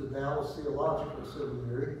through the Dallas Theological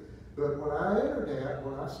Seminary. But when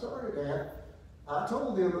I started that, I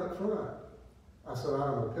told them up front, I said,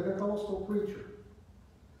 I'm a Pentecostal preacher,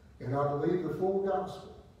 and I believe the full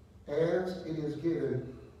gospel as it is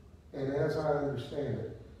given and as I understand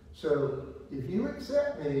it. So if you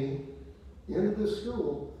accept me into the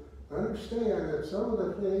school, understand that some of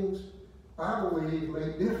the things I believe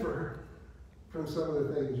may differ from some of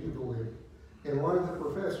the things you believe. And one of the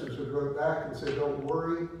professors had wrote back and said, don't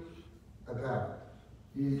worry about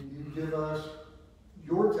it. You give us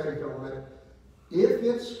your take on it. If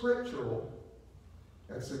it's scriptural,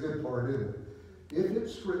 that's the good part, isn't it? If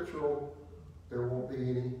it's scriptural, there won't be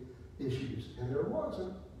any issues. And there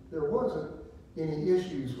wasn't any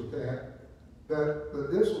issues with that.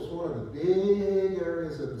 But this was one of the big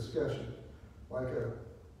areas of discussion, like a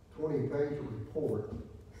 20-page report.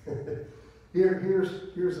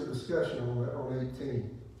 Here's a discussion on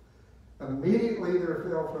 18. Immediately there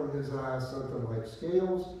fell from his eyes something like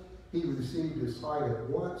scales. He received his sight at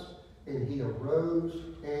once, and he arose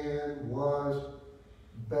and was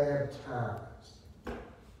baptized.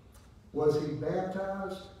 Was he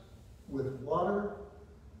baptized with water,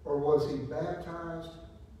 or was he baptized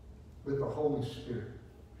with the Holy Spirit?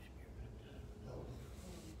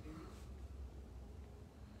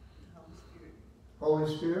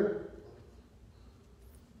 Holy Spirit?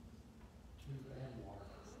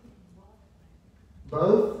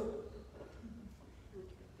 Both?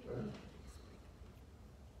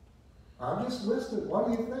 I'm just listening. What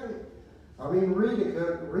do you think? I mean, read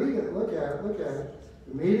it, look at it.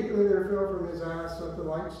 Immediately there fell from his eyes something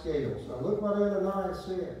like scales. Now look what Ananias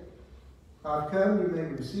said. I've come, you may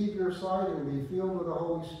receive your sight and be filled with the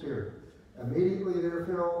Holy Spirit. Immediately there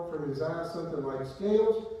fell from his eyes something like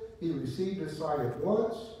scales. He received his sight at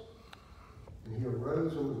once, and he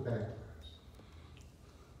arose and was baptized.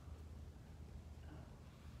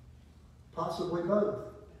 Possibly both.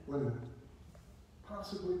 Women.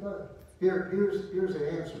 Possibly both. Here's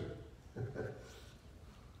the answer.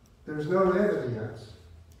 There's no evidence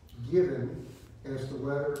given as to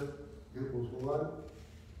whether it was one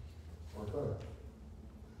or both.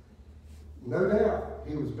 No doubt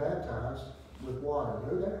he was baptized with water,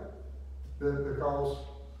 no doubt. Because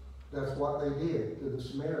that's what they did to the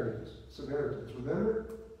Samaritans.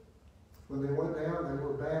 Remember? When they went down, they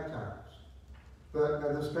were baptized. But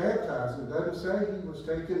now this baptizing doesn't say he was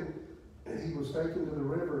taken to the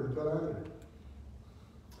river and put under.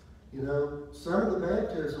 You know, some of the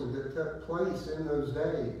baptism that took place in those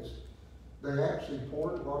days, they actually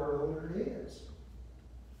poured water on their heads.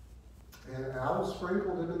 And I was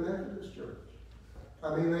sprinkled in the Methodist church.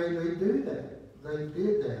 I mean, they do that. They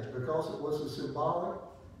did that because it was a symbolic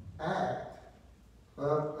act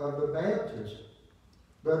of the baptism.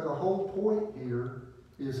 But the whole point here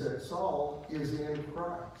is that Saul is in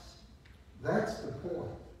Christ. That's the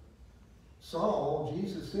point. Saul,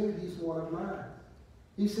 Jesus said, he's one of mine.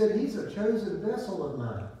 He said he's a chosen vessel of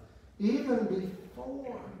mine. Even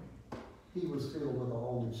before he was filled with the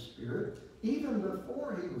Holy Spirit, even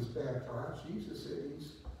before he was baptized, Jesus said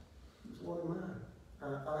he's one of mine.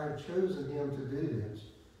 I have chosen him to do this.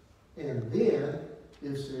 And then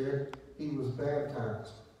it said he was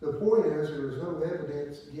baptized. The point is there is no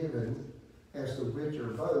evidence given as to which or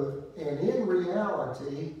both, and in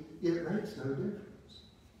reality, it makes no difference.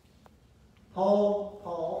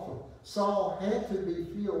 Saul had to be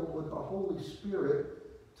filled with the Holy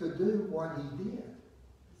Spirit to do what he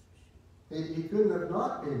did. He couldn't have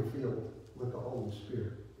not been filled with the Holy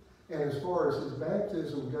Spirit. And as far as his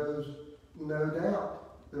baptism goes, no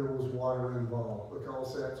doubt there was water involved,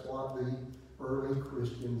 because that's what the early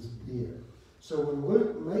Christians did. So when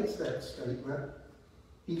Luke makes that statement,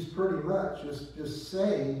 he's pretty much just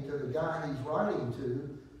saying to the guy he's writing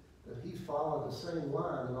to that he followed the same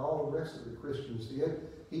line that all the rest of the Christians did.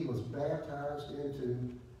 He was baptized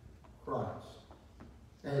into Christ.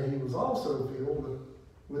 And he was also filled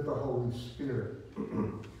with the Holy Spirit.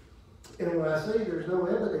 And when I say there's no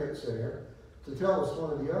evidence there to tell us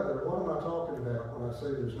one or the other, what am I talking about when I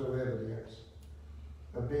say there's no evidence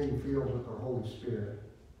of being filled with the Holy Spirit?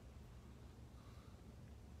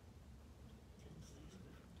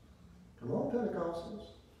 Come on, Pentecostals.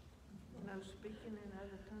 No speaking in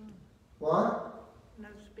other tongues. What? No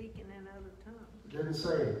speaking in other tongues. Didn't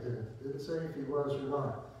say it, did it? Didn't say if he was or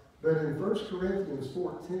not. But in 1 Corinthians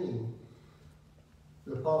 14,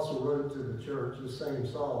 the apostle wrote to the church, the same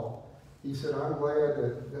Saul, he said, I'm glad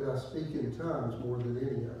that I speak in tongues more than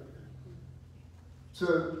any of you.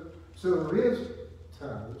 So there is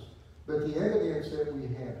tongues, but the evidence that we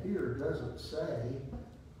have here doesn't say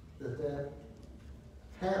that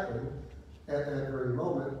happened at that very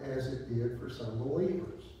moment as it did for some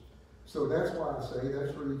believers. So that's why I say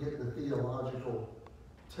that's where you get the theological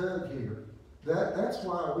tug here. That's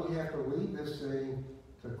why we have to lead this thing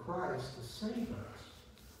to Christ to save us.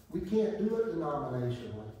 We can't do it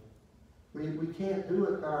denominationally. We can't do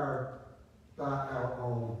it by our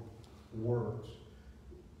own words.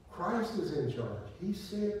 Christ is in charge. He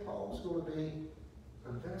said Paul's going to be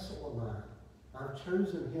a vessel of mine. I've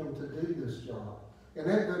chosen him to do this job. And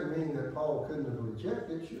that doesn't mean that Paul couldn't have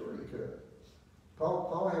rejected. Sure he could.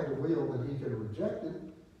 Paul had the will that he could have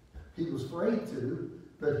rejected. He was afraid to,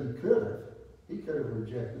 but he could have. He could have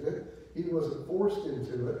rejected it. He wasn't forced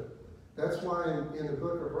into it. That's why in the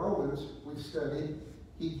book of Romans we studied,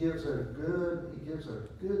 he gives a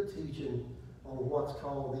good teaching on what's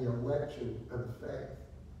called the election of the faith.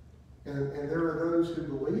 And there are those who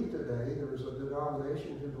believe today, there's a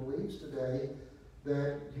denomination who believes today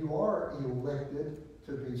that you are elected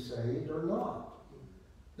to be saved or not.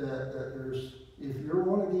 That there's, if you're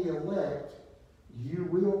one of the elect, you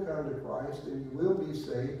will come to Christ and you will be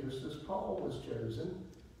saved just as Paul was chosen.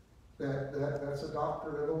 That's a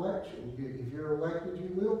doctrine of election. If you're elected, you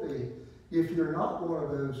will be. If you're not one of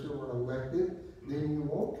those who are elected, then you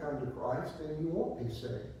won't come to Christ and you won't be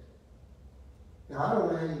saved. Now, I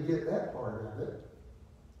don't know how you get that part of it.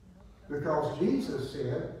 Because Jesus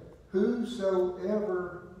said,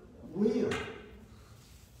 whosoever will.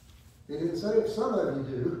 He didn't say if some of you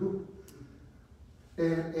do.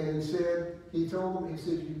 And he said, he told them, he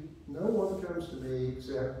said, no one comes to me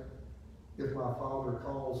except if my Father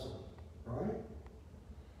calls them. Right?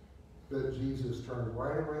 But Jesus turned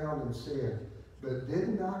right around and said, but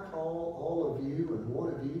didn't I call all of you and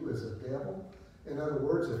one of you as a devil? In other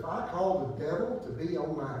words, if I called the devil to be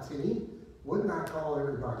on my team, Wouldn't I call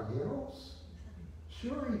everybody else?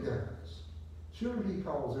 Sure he does. Sure he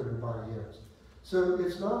calls everybody else. So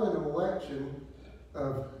it's not an election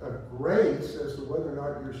of grace as to whether or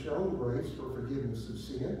not you're shown grace for forgiveness of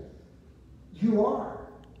sin. You are.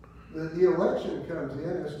 The election comes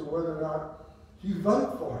in as to whether or not you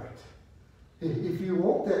vote for it. If you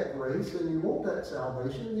want that grace and you want that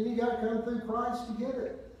salvation, then you got to come through Christ to get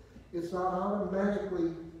it. It's not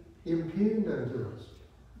automatically impugned unto us.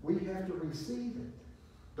 We have to receive it.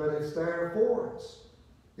 But it's there for us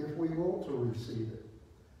if we want to receive it.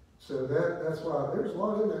 So that's why there's a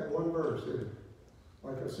lot in that one verse, isn't it?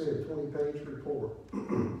 Like I said, 20-page report.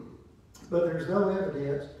 But there's no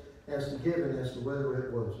evidence as to given as to whether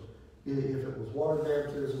it was, if it was water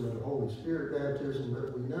baptism or the Holy Spirit baptism,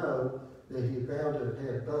 but we know that he bound to have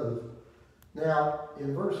had both. Now,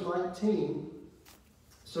 in verse 19,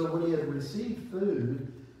 so when he had received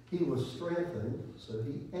food, he was strengthened, so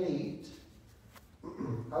he ate.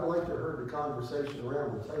 I'd like to have heard the conversation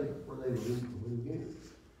around the table where they were eating when you.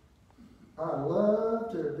 I'd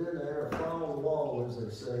love to have been there, a fly on the wall, as they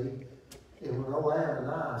say. And when old Adam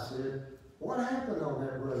and I said, what happened on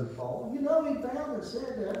that road, Paul? You know, he found and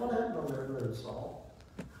said that. What happened on that road, Saul?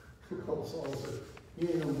 Old Saul said, you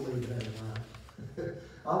ain't gonna believe that, man.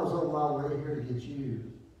 I was on my way here to get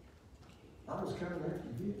you. I was coming after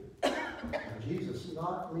you. And Jesus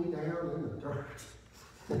knocked me down in the dirt.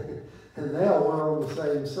 And now we're on the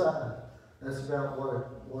same side. That's about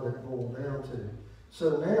what it boiled down to.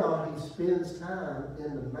 So now he spends time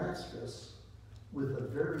in Damascus with the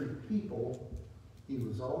very people he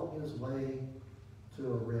was on his way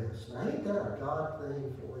to arrest. Now, ain't that a God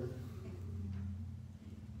thing for you?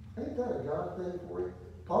 Ain't that a God thing for you?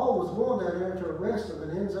 Paul was going down there to arrest them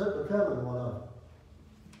and ends up becoming one of them.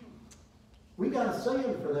 We got a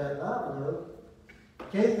saying for that, and I don't know.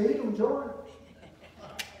 Can't beat them, Jordan.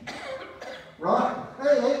 Right?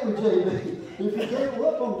 Hey, ain't we, JB? If you can't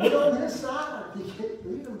whoop them, get on his side. You can't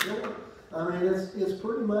beat them, Jordan. I mean, it's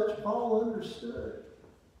pretty much Paul understood.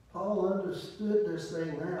 Paul understood this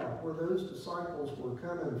thing now, where those disciples were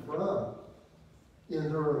coming from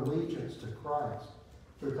in their allegiance to Christ.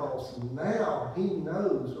 Because now he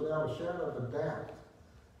knows without a shadow of a doubt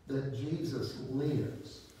that Jesus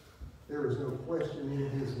lives. There is no question in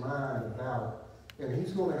his mind about it. And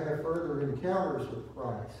he's going to have further encounters with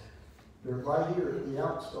Christ. But right here at the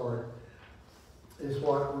outstart is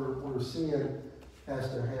what we're seeing as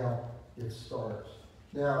to how it starts.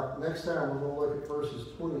 Now, next time we're going to look at verses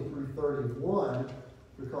 20 through 31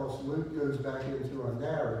 because Luke goes back into a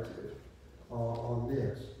narrative on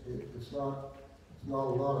this. It's not a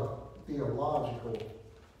lot of theological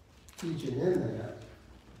teaching in that,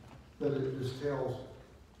 but it just tells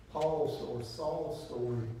Paul's or Saul's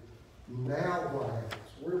story. Now what happens?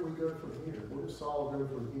 Where do we go from here? Where does Saul go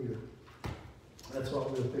from here? That's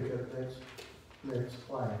what we'll pick up next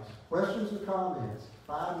class. Questions or comments?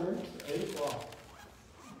 5 minutes to 8 o'clock.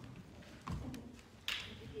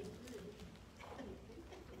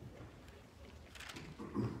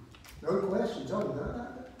 No questions? Oh, no.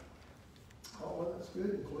 Oh, well, that's good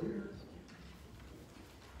and clear.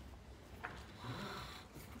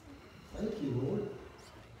 Thank you, Lord.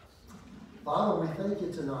 Father, we thank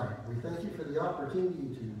you tonight. We thank you for the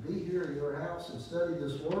opportunity to be here in your house and study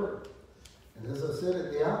this word. And as I said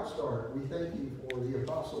at the outstart, we thank you for the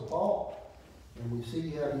Apostle Paul. And we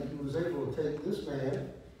see how he was able to take this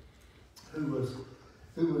man who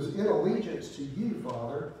was in allegiance to you,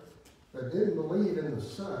 Father, but didn't believe in the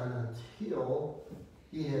Son until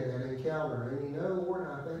he had that encounter. And you know, Lord,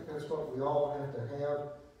 I think that's what we all have to have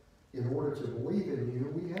in order to believe in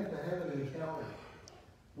you. We have to have an encounter.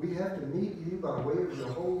 We have to meet you by way of the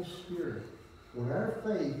Holy Spirit. When our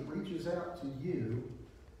faith reaches out to you,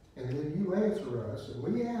 and then you answer us, and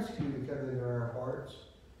we ask you to come into our hearts,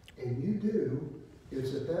 and you do,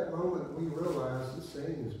 it's at that moment we realize this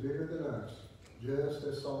thing is bigger than us, just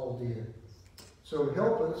as Saul did. So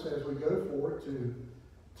help us as we go forward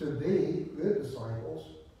to be good disciples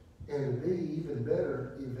and to be even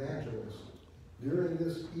better evangelists. During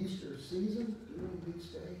this Easter season, during these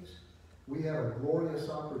days, we have a glorious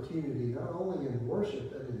opportunity, not only in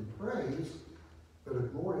worship and in praise, but a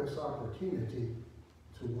glorious opportunity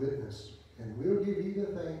to witness. And we'll give you the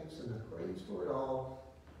thanks and the praise for it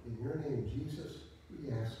all. In your name, Jesus,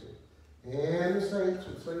 we ask it. And the saints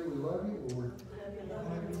would say, we love you, Lord.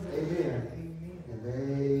 Amen. And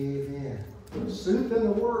amen. Soup and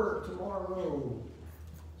the Word tomorrow.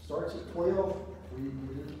 Starts at 12. We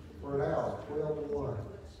do it for an hour, 12 to 1.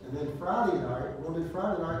 And then Friday night, we're going to do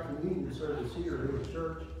Friday night communion service here in the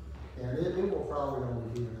church. And it will probably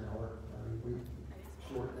only be an hour. I mean,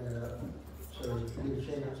 we shorten that up. So if you get a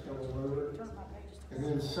chance, come on over. And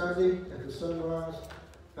then Sunday at the sunrise,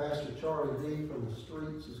 Pastor Charlie D from the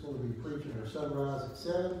streets is going to be preaching our sunrise at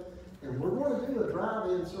 7. And we're going to do a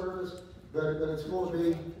drive-in service, but it's going to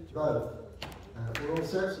be both. We're going to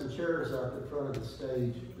set some chairs up in front of the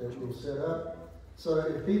stage that we'll set up. So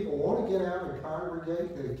if people want to get out and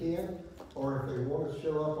congregate, they can. Or if they want to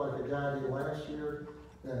show up like a guy did last year,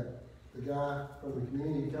 that the guy from the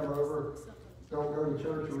community come over, don't go to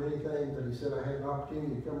church or anything, but he said, I had an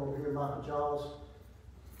opportunity to come over here in my pajamas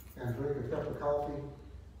and drink a cup of coffee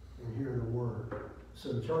and hear the word.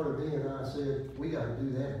 So Charlie B and I said, we got to do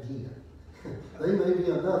that again. There may be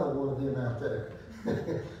another one of them out there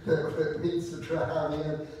that needs to drive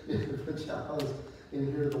in the pajamas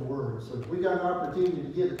and hear the word. So if we got an opportunity to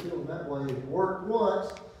get it to them that way, it worked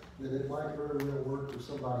once, then it might very well work for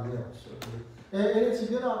somebody else. So, and it's a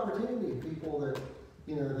good opportunity. People that,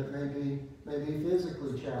 you know, that may be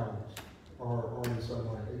physically challenged or in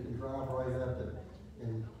some way, they can drive right up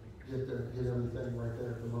and get everything right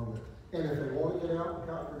there at the moment. And if they want to get out and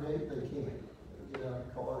congregate, they can. Get out in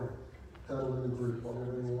the car and huddle in the group,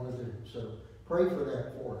 whatever they want to do. So pray for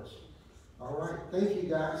that for us. All right. Thank you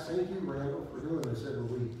guys. Thank you, Randall, for doing this every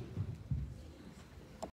week.